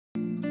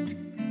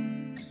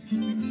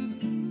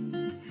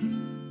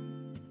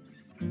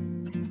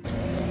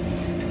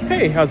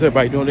Hey, how's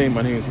everybody doing today?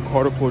 My name is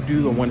Ricardo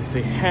Purdue. I want to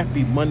say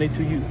happy Monday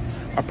to you.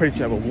 I pray that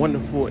you have a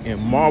wonderful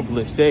and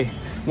marvelous day.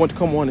 I want to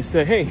come on and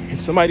say, hey,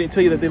 if somebody didn't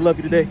tell you that they love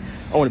you today,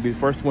 I want to be the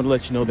first one to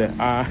let you know that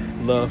I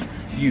love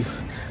you.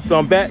 So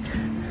I'm back,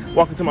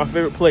 walking to my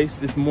favorite place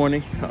this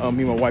morning. Me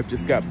and my wife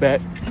just got back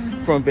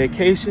from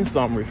vacation, so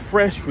I'm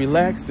refreshed,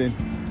 relaxed, and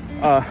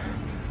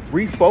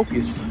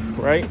refocused,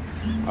 right?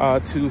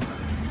 To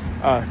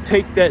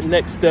take that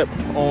next step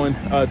on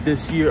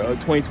this year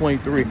of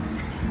 2023.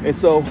 And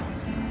so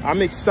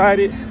I'm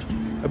excited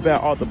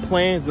about all the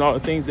plans and all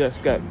the things that's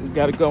got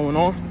it going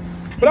on.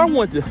 But I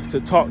wanted to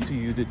talk to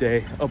you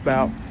today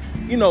about,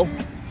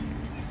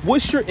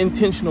 what's your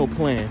intentional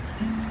plan?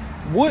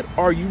 What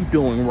are you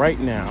doing right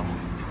now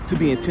to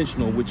be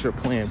intentional with your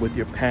plan, with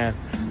your path,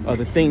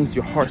 the things,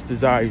 your heart's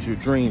desires, your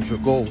dreams, your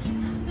goals?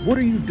 What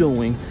are you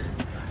doing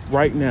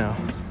right now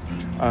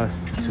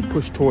to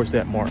push towards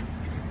that mark?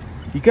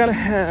 You gotta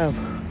have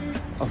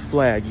a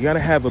flag, you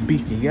gotta have a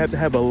beacon, you have to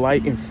have a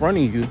light in front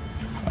of you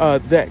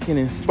that can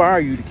inspire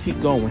you to keep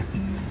going.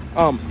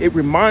 It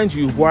reminds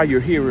you why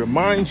you're here. It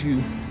reminds you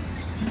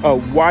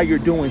why you're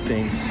doing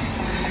things.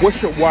 What's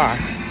your why?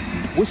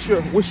 What's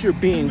your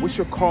being? What's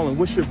your calling?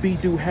 What's your be,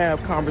 do,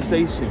 have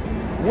conversation?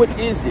 What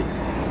is it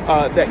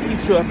that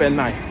keeps you up at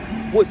night?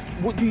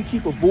 What do you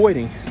keep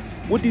avoiding?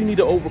 What do you need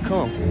to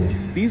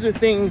overcome? These are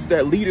things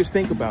that leaders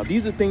think about.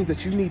 These are things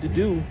that you need to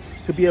do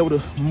to be able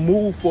to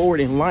move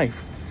forward in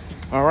life.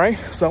 All right,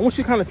 so I want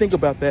you to kind of think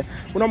about that.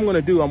 What I'm going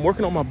to do, I'm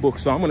working on my book,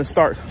 so I'm going to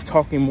start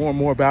talking more and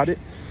more about it.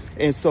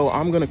 And so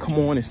I'm going to come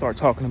on and start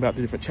talking about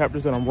the different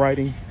chapters that I'm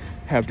writing,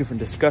 have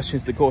different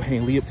discussions to go ahead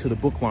and lead up to the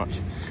book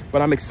launch.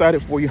 But I'm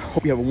excited for you.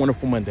 Hope you have a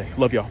wonderful Monday.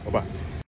 Love y'all. Bye-bye.